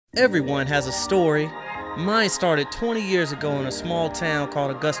Everyone has a story. Mine started 20 years ago in a small town called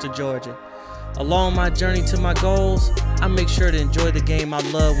Augusta, Georgia. Along my journey to my goals, I make sure to enjoy the game I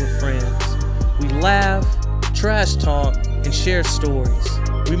love with friends. We laugh, trash talk, and share stories.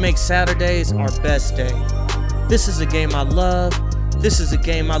 We make Saturdays our best day. This is a game I love. This is a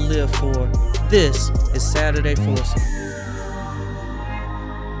game I live for. This is Saturday Foursome.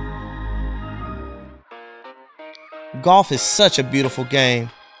 Golf is such a beautiful game.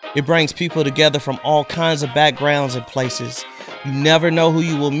 It brings people together from all kinds of backgrounds and places. You never know who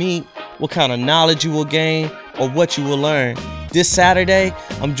you will meet, what kind of knowledge you will gain, or what you will learn. This Saturday,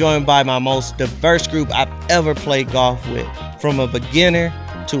 I'm joined by my most diverse group I've ever played golf with, from a beginner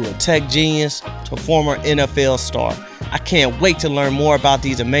to a tech genius to a former NFL star. I can't wait to learn more about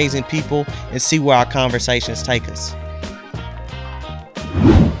these amazing people and see where our conversations take us.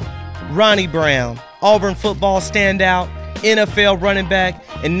 Ronnie Brown, Auburn football standout, NFL running back,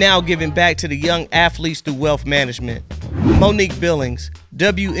 and now giving back to the young athletes through wealth management. Monique, Billings,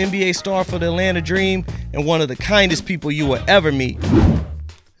 WNBA Star for the Atlanta Dream, and one of the kindest people you will ever meet.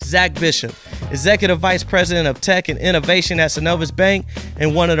 Zack Bishop, Executive Vice President of Tech and Innovation at Synovus Bank,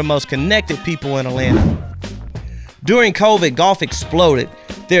 and one of the most connected people in Atlanta. During COVID, golf exploded.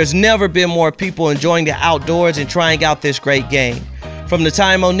 There's never been more people enjoying the outdoors and trying out this great game. From the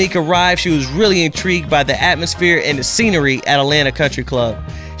time Monique arrived, she was really intrigued by the atmosphere and the scenery at Atlanta Country Club.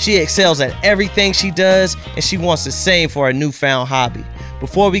 She excels at everything she does, and she wants the same for her newfound hobby.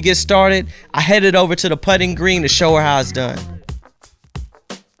 Before we get started, I headed over to the putting green to show her how it's done.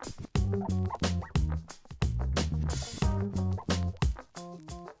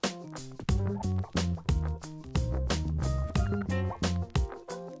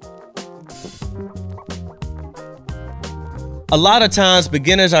 A lot of times,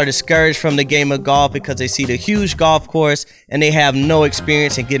 beginners are discouraged from the game of golf because they see the huge golf course and they have no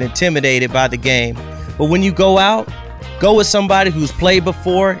experience and get intimidated by the game. But when you go out, go with somebody who's played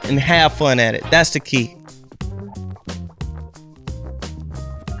before and have fun at it. That's the key.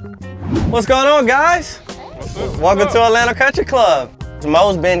 What's going on, guys? Welcome to Atlanta Country Club.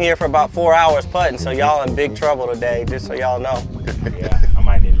 Mo's been here for about 4 hours putting, so y'all in big trouble today, just so y'all know. Yeah, I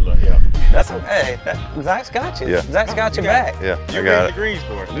might need a little help. That's hey, Zack's got you. Yeah. Zack's got your back. Yeah, You got the greens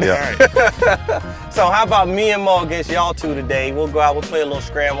for it. Yeah. All right. So how about me and Mo against y'all two today? We'll go out, we'll play a little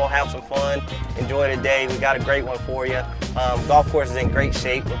scramble, have some fun, enjoy the day. We got a great one for you. Golf course is in great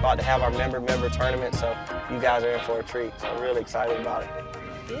shape. We're about to have our member tournament, so you guys are in for a treat. So I'm really excited about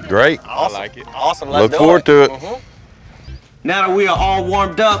it. Great. Awesome. I like it. Awesome. Let's Look forward to it. Now that we are all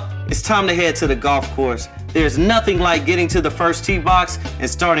warmed up, it's time to head to the golf course. There's nothing like getting to the first tee box and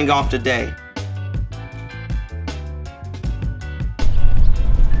starting off the day.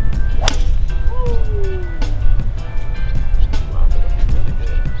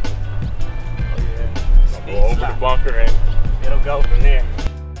 Go over the bunker and It'll go from there.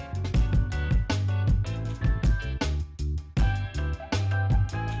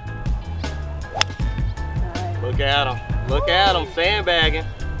 Look at him. Look at him sandbagging.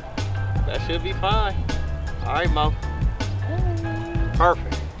 That should be fine. All right, Mo.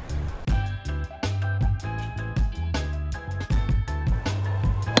 Perfect.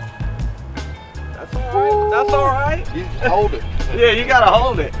 That's all right. That's all right. You hold it. Yeah, you gotta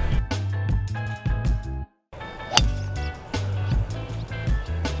hold it.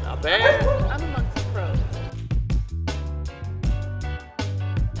 Not bad. I'm amongst the pros.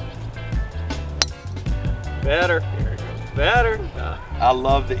 Better. There it goes. Better. I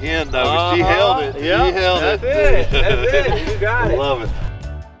love the end though. She held it. Yep. She held That's it. That's it. You got I it. love it.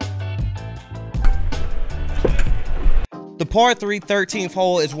 The par 3 13th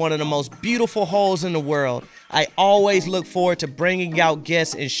hole is one of the most beautiful holes in the world. I always look forward to bringing out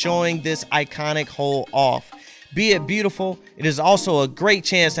guests and showing this iconic hole off. Be it beautiful, it is also a great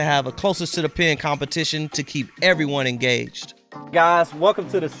chance to have a closest to the pin competition to keep everyone engaged. Guys, welcome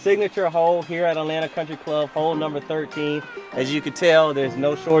to the signature hole here at Atlanta Country Club, hole number 13. As you can tell, there's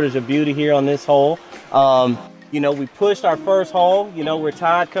no shortage of beauty here on this hole. You know, we pushed our first hole. You know, we're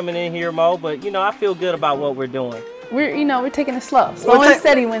tired coming in here, Mo, but you know, I feel good about what we're doing. We're taking it slow. Slow and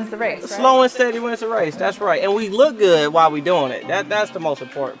steady wins the race, right? Slow and steady wins the race. That's right. And we look good while we're doing it. That's the most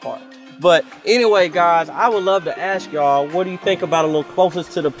important part. But anyway, guys, I would love to ask y'all, what do you think about a little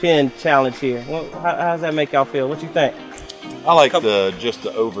closest to the pin challenge here? How does that make y'all feel? What you think? I like just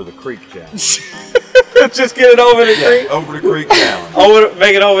the over the creek challenge. Just get it over the creek? Over the creek challenge.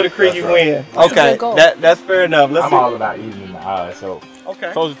 Make it over the creek, you win. That's a Okay, good goal. that's fair enough. Let's I'm see. all about evening the odds. So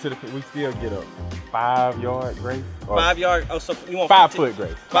Okay. closer to the, we still get a 5 yard grace. 5 yard. Oh, so you want 5 15? foot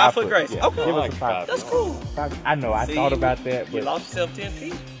grace. 5 foot grace. Yeah. Okay. Give I us like a 5. That's cool. I know. I See, thought about that, You but lost yourself 10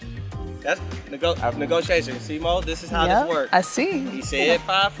 feet. That's negotiation. See, Mo, this is how Yep, this works. I see. He said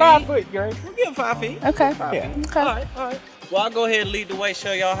 5 feet. 5 foot, Grace. We'll give him 5 feet. Okay. Yeah. Okay. All right. Well, I'll go ahead and lead the way,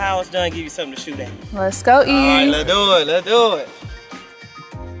 show y'all how it's done, give you something to shoot at. Let's go, E. All right, let's do it.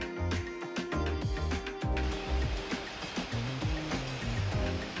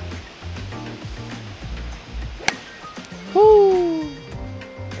 Woo. I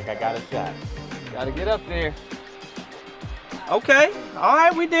think I got a shot. Gotta get up there. Okay. All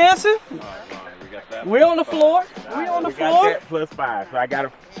right, we dancing. We on the floor. We on the We got floor. that plus 5, so I got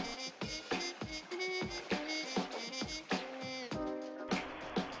to.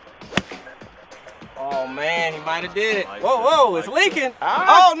 Oh man, he might have did it. Whoa, it's leaking. Ah.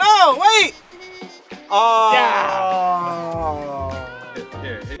 Oh no, wait. Oh.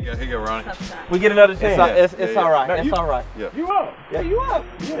 Here you go, Ronnie. We get another chance. It's all right. No, It's all right. You up? Yeah, you up.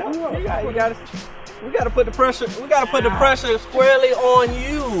 Yeah, you up. We gotta put the pressure. We gotta put the pressure squarely on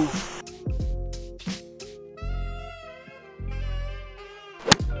you.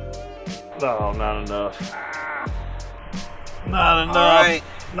 No, not enough. Not enough. All right.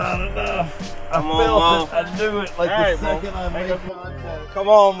 Not enough. Come on, Mo. I knew it. Like All right, the second I made contact. Come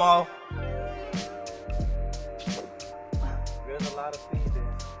on, Mo. There's a lot of speed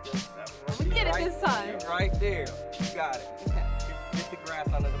there. We get it this time. You're right there. You got it. Okay. Get the grass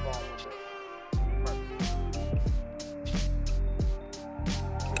under the ball a little bit.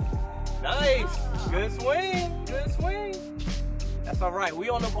 Nice. Good swing. Good swing. That's all right. We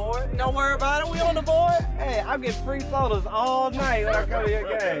on the board. Don't worry about it. We on the board. Hey, I get free sodas all night when I come to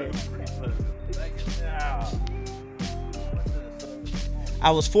your game. I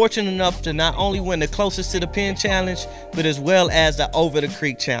was fortunate enough to not only win the closest to the pin challenge, but as well as the over the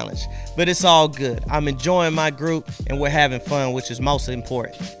creek challenge. But it's all good. I'm enjoying my group and we're having fun, which is most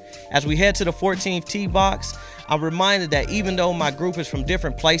important. As we head to the 14th tee box, I'm reminded that even though my group is from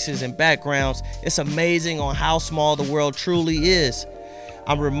different places and backgrounds, it's amazing on how small the world truly is.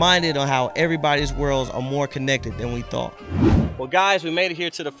 I'm reminded on how everybody's worlds are more connected than we thought. Well, guys, we made it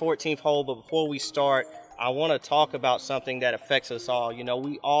here to the 14th hole, but before we start, I want to talk about something that affects us all. You know,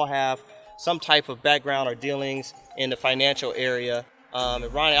 we all have some type of background or dealings in the financial area.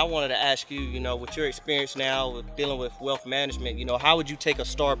 And Ronnie, I wanted to ask you, you know, with your experience now with dealing with wealth management, you know, how would you take a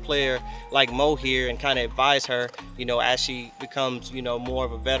star player like Mo here and kind of advise her, you know, as she becomes, you know, more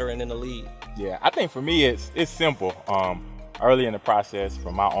of a veteran in the league? Yeah, I think for me it's simple. Early in the process,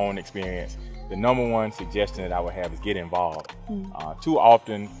 from my own experience, the #1 suggestion that I would have is get involved. Too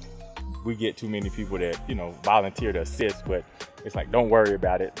often we get too many people that, you know, volunteer to assist, but it's like, don't worry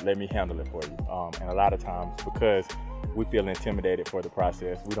about it, let me handle it for you. And a lot of times, because we feel intimidated for the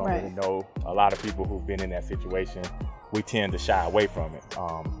process, we don't really know a lot of people who've been in that situation, we tend to shy away from it.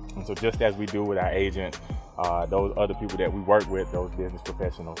 And so just as we do with our agents, those other people that we work with, those business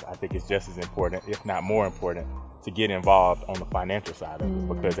professionals, I think it's just as important, if not more important, to get involved on the financial side of it.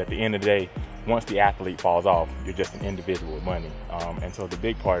 Because at the end of the day, once the athlete falls off, you're just an individual with money. And so the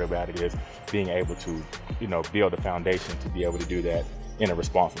big part about it is being able to, you know, build a foundation to be able to do that in a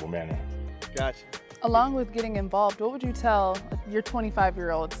responsible manner. Gotcha. Along with getting involved, what would you tell your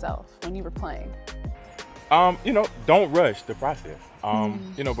 25-year-old self when you were playing? You know, don't rush the process.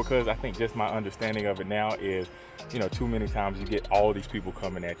 You know, because I think just my understanding of it now is, you know, too many times you get all these people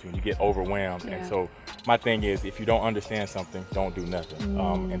coming at you and you get overwhelmed. And so my thing is, if you don't understand something, don't do nothing.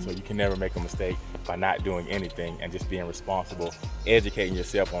 And so you can never make a mistake by not doing anything and just being responsible, educating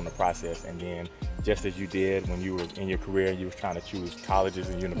yourself on the process. And then just as you did when you were in your career and you were trying to choose colleges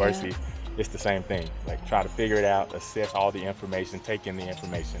and universities, it's the same thing. Like, try to figure it out, assess all the information, take in the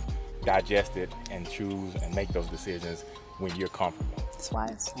information, digest it, and choose and make those decisions when you're comfortable. It's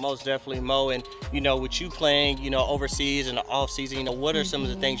wise. Most definitely, Mo. And, you know, with you playing, you know, overseas and the off season, you know, what are some of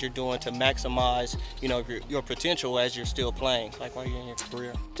the things you're doing to maximize, you know, your potential as you're still playing, like while you're in your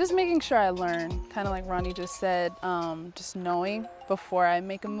career? Just making sure I learn, kind of like Ronnie just said, just knowing before I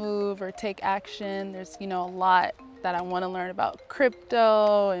make a move or take action. There's, you know, a lot that I want to learn about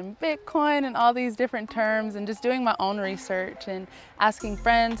crypto and Bitcoin and all these different terms, and just doing my own research and asking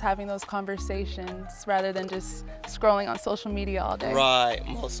friends, having those conversations rather than just scrolling on social media all day. Right,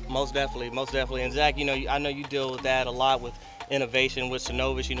 most definitely. And Zach, you know, I know you deal with that a lot with innovation with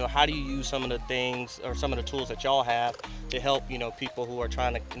Synovus. You know, how do you use some of the things or some of the tools that y'all have to help, you know, people who are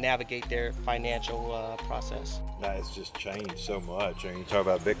trying to navigate their financial process? Nah, it's just changed so much. And you talk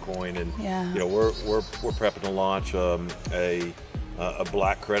about Bitcoin, and Yeah. you know, we're prepping to launch a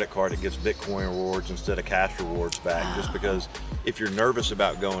black credit card that gives Bitcoin rewards instead of cash rewards back. Just because if you're nervous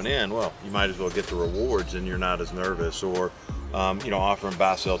about going in, well, you might as well get the rewards and you're not as nervous. Or you know, offering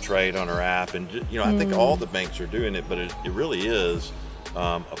buy, sell, trade on our app. And, you know, I think all the banks are doing it, but it really is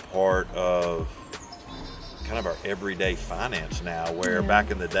a part of kind of our everyday finance now, where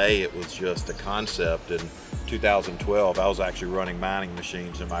back in the day it was just a concept. In 2012 I was actually running mining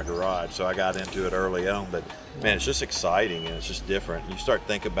machines in my garage, so I got into it early on. But man, it's just exciting and it's just different. You start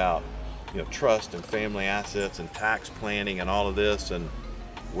thinking about, you know, trust and family assets and tax planning and all of this, and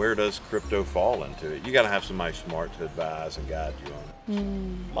where does crypto fall into it? You got to have somebody smart to advise and guide you on it.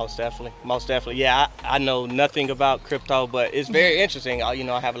 Most definitely, most definitely. Yeah, I know nothing about crypto, but it's very interesting. You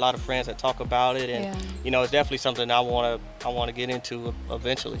know, I have a lot of friends that talk about it, and you know, it's definitely something I want to get into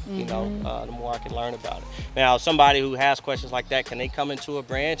eventually. You know, the more I can learn about it. Now, somebody who has questions like that, can they come into a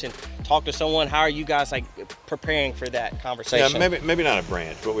branch and talk to someone? How are you guys like preparing for that conversation? Yeah, maybe not a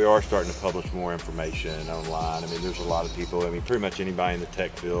branch, but we are starting to publish more information online. I mean, there's a lot of people. I mean, pretty much anybody in the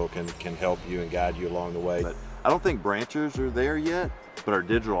tech field can help you and guide you along the way. But I don't think branches are there yet, but our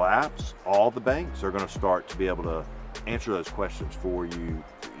digital apps, all the banks are going to start to be able to answer those questions for you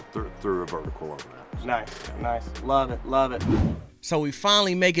through a vertical on that. Nice, nice. Love it, love it. So we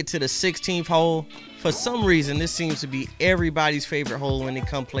finally make it to the 16th hole. For some reason, this seems to be everybody's favorite hole when they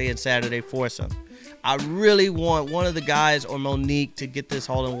come play at Saturday Foursome. I really want one of the guys or Monique to get this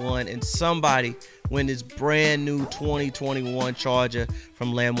hole-in-one and somebody win this brand new 2021 Charger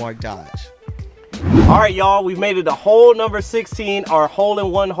from Landmark Dodge. All right, y'all, we've made it to hole number 16, our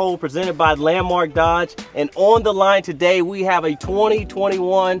hole-in-one hole presented by Landmark Dodge. And on the line today, we have a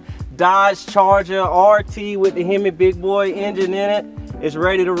 2021 Dodge Charger RT with the Hemi Big Boy engine in it. It's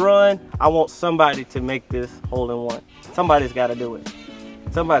ready to run. I want somebody to make this hole-in-one. Somebody's got to do it.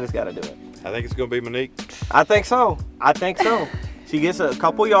 Somebody's got to do it. I think it's going to be Monique. I think so. I think so. She gets a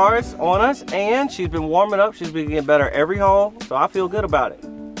couple yards on us, and she's been warming up. She's been getting better every hole, so I feel good about it.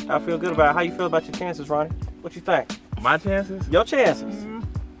 I feel good about it. How you feel about your chances, Ronnie? What you think? My chances? Your chances.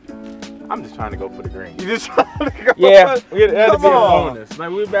 I'm just trying to go for the green. You just trying to go? Yeah, that'd be a Come on. bonus. Like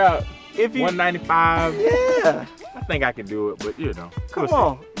we're about 195. Yeah. I think I can do it, but you know. Come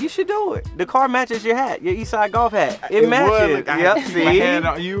on, you should do it. The car matches your hat, your Eastside golf hat. It matches. Yep,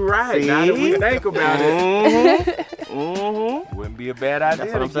 see? You right. See? Now that we think about it. Wouldn't be a bad idea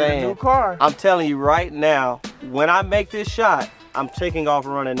That's what to I'm get saying. a new car. I'm telling you right now, when I make this shot, I'm taking off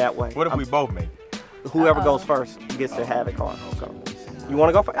running that way. What if we both make it? Whoever goes first gets to have the car. Okay. You want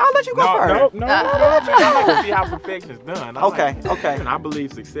to go first? I'll let you go first. No, I like to see how perfection's done. Okay. And I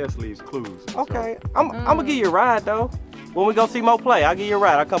believe success leaves clues. Okay. I'm gonna give you a ride though. When we go see Mo play, I'll give you a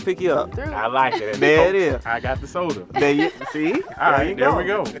ride. I'll come pick you up. I like it. There it is. I got the soda. There you see? All right, there we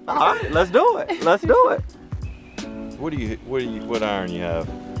go. All right, let's do it. Let's do it. What iron you have?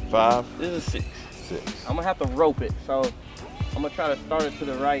 5? This is 6. 6. I'm gonna have to rope it, so I'm gonna try to start it to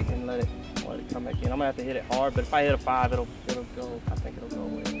the right and let it come back in. I'm gonna have to hit it hard, but if I hit a 5, it'll go. I think it'll go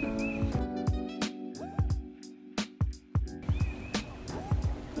with it.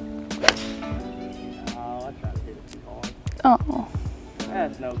 Oh, I tried to hit it too hard. Oh.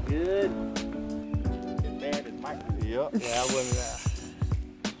 That's no good. As bad as Mike. Yep. Yeah, I wasn't.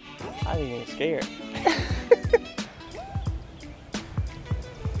 I ain't even scared.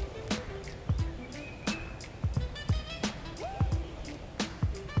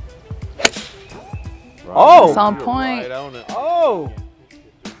 Oh! It's on point. Right on it. Oh!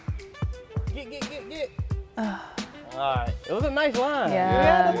 Get. Alright. It was a nice line.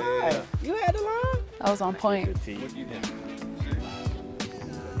 Yeah. You had the line? That was on point.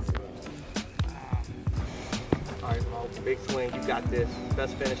 Alright, Mo. Big swing. You got this.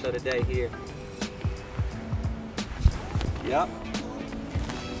 Best finish of the day here. Yep.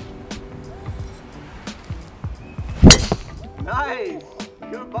 Nice.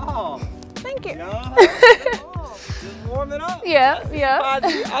 Good ball. Thank you. Just warming up. Yeah.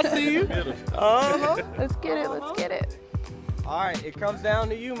 I see you. Let's get it. Let's get it. All right, it comes down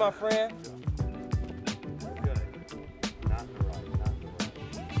to you, my friend.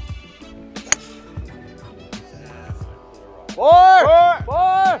 Four.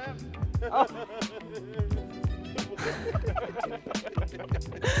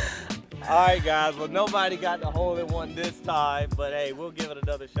 All right, guys. Well, nobody got the hole-in-one this time, but hey, we'll give it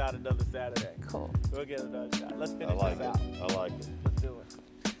another shot another Saturday. Cool. We'll give it another shot. Let's finish I like this it. out. I like it. Let's do it.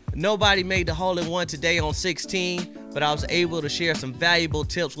 Nobody made the hole-in-one today on 16, but I was able to share some valuable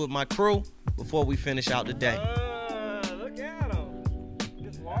tips with my crew before we finish out the day. Look at him.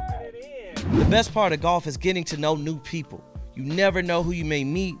 Just walking it in. The best part of golf is getting to know new people. You never know who you may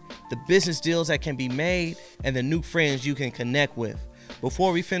meet, the business deals that can be made, and the new friends you can connect with.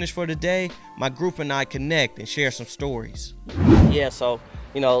 Before we finish for the day, my group and I connect and share some stories. Yeah, so,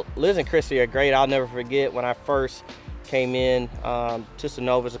 you know, Liz and Chrissy are great. I'll never forget when I first came in to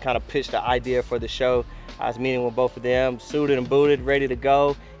Synovus to kind of pitch the idea for the show. I was meeting with both of them, suited and booted, ready to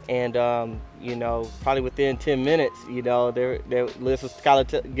go. And, you know, probably within 10 minutes, you know, Liz was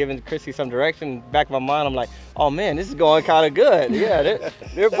kind of giving Chrissy some direction. Back of my mind, I'm like, oh man, this is going kind of good. Yeah,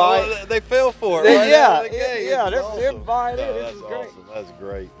 they're buying. Well, they fell for it. Right They're buying it. This is great. Awesome. That's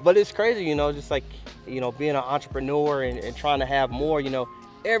great. But it's crazy, you know, just like, you know, being an entrepreneur and trying to have more, you know,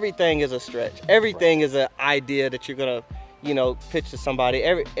 everything is a stretch. Everything is an idea that you're going to, you know, pitch to somebody.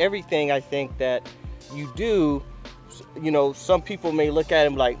 Everything I think that you do, you know, some people may look at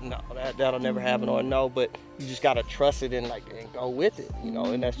him like, no, that'll never happen, or no, but you just gotta trust it and go with it, you know,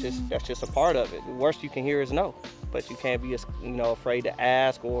 and that's just a part of it. The worst you can hear is no, but you can't be, you know, afraid to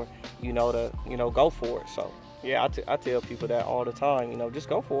ask or, you know, to go for it. So yeah, I tell people that all the time, you know, just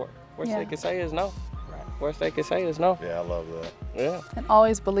go for it. Worst they can say is no. Worst they can say is no. Yeah, I love that. Yeah. And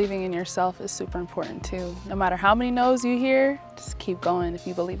always believing in yourself is super important too. No matter how many no's you hear, just keep going if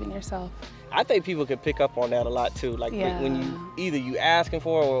you believe in yourself. I think people can pick up on that a lot too. Like when you either you asking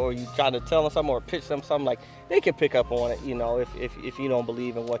for it or you try to tell them something or pitch them something, like they can pick up on it, you know, if you don't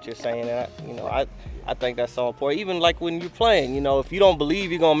believe in what you're saying. And you know, I think that's so important. Even like when you're playing, you know, if you don't believe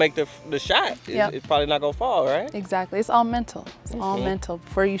you're gonna make the shot, it's probably not gonna fall, right? Exactly. It's all mental. It's all mental.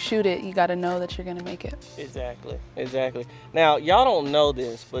 Before you shoot it, you got to know that you're gonna make it. Exactly. Now, y'all don't know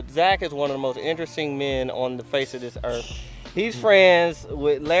this, but Zack is one of the most interesting men on the face of this earth. He's friends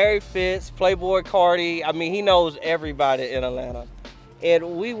with Larry Fitz, Playboy Cardi. I mean, he knows everybody in Atlanta.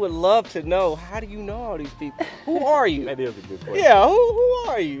 And we would love to know, how do you know all these people? Who are you? That is a good question. Yeah, who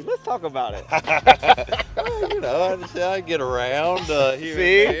are you? Let's talk about it. Well, you know, I get around here and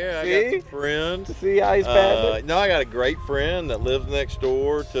there. I got some friends. See how he's bad? No, I got a great friend that lives next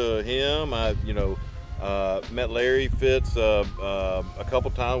door to him. I, you know, met Larry Fitz a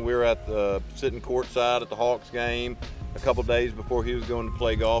couple times. We were at sitting courtside at the Hawks game a couple days before he was going to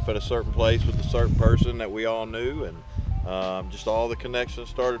play golf at a certain place with a certain person that we all knew, and just all the connections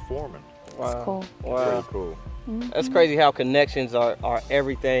started forming. Wow. That's cool. Wow. Very cool. That's crazy how connections are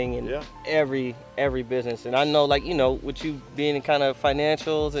everything in every business. And I know, like, you know, with you being in kind of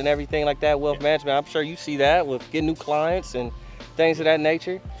financials and everything like that, wealth management, I'm sure you see that with getting new clients and things of that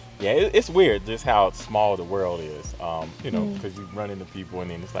nature. Yeah, it's weird just how small the world is, you know, because you run into people and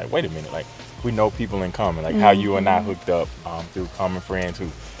then it's like, wait a minute, like we know people in common, like how you and I hooked up through common friends who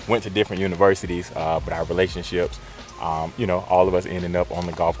went to different universities, but our relationships, you know, all of us ending up on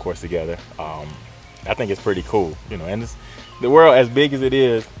the golf course together. I think it's pretty cool, you know, and the world, as big as it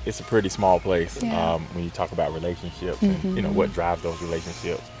is, it's a pretty small place when you talk about relationships and, you know, what drives those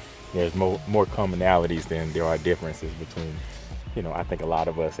relationships. There's more commonalities than there are differences between, you know, I think a lot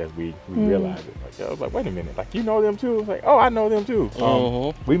of us as we realize it. Like, I was like, wait a minute, like, you know them too? It's like, oh, I know them too.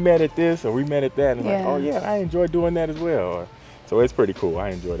 We met at this or we met at that. And it's like, oh yeah, I enjoy doing that as well. So it's pretty cool. I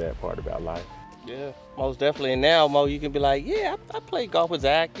enjoy that part about life. Yeah, most definitely. And now, Mo, you can be like, yeah, I played golf with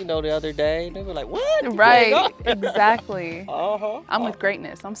Zack, you know, the other day. And they were like, what? You right, exactly. I'm with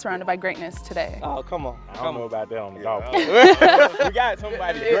greatness. I'm surrounded by greatness today. Oh, come on. I don't know about that on the golf course. We got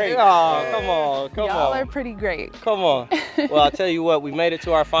somebody great. Oh, come on. Y'all are pretty great. Come on. Well, I'll tell you what, we made it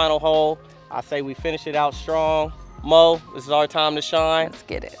to our final hole. I say we finish it out strong. Mo, this is our time to shine. Let's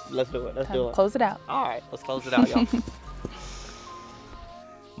get it. Let's do it. Let's do it. Close it out. All right, let's close it out, y'all.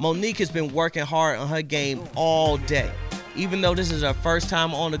 Monique has been working hard on her game all day. Even though this is her first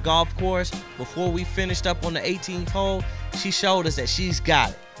time on the golf course, before we finished up on the 18th hole, she showed us that she's got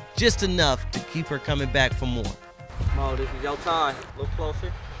it. Just enough to keep her coming back for more. Mo, this is your time. A little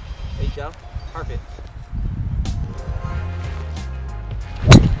closer. There you go. Perfect.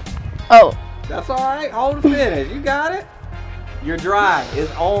 Oh. That's all right. Hold the finish. You got it. You're dry.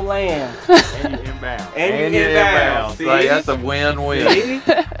 It's on land. And you're inbound. And you're inbound. Like, that's a win-win.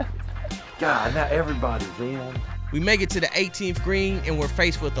 God, now everybody's in. We make it to the 18th green and we're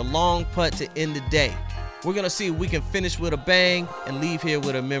faced with a long putt to end the day. We're gonna see if we can finish with a bang and leave here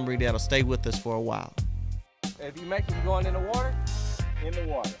with a memory that'll stay with us for a while. If you make it, you going in the water? In the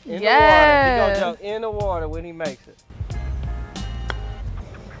water. In the water. He's gonna jump in the water when he makes it.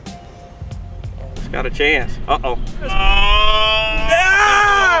 It's got a chance. Uh-oh.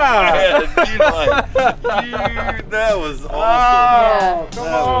 That was awesome. Oh, come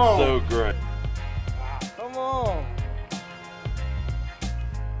that on. was so great. Come on.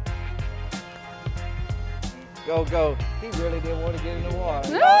 Go. He really didn't want to get in the water.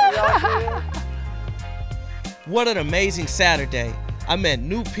 Y'all see it? What an amazing Saturday. I met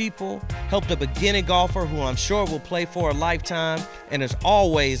new people, helped a beginning golfer who I'm sure will play for a lifetime, and as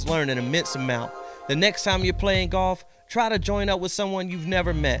always learned an immense amount. The next time you're playing golf, try to join up with someone you've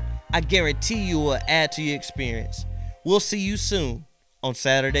never met. I guarantee you will add to your experience. We'll see you soon on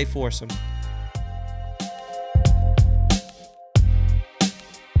Saturday Foursome.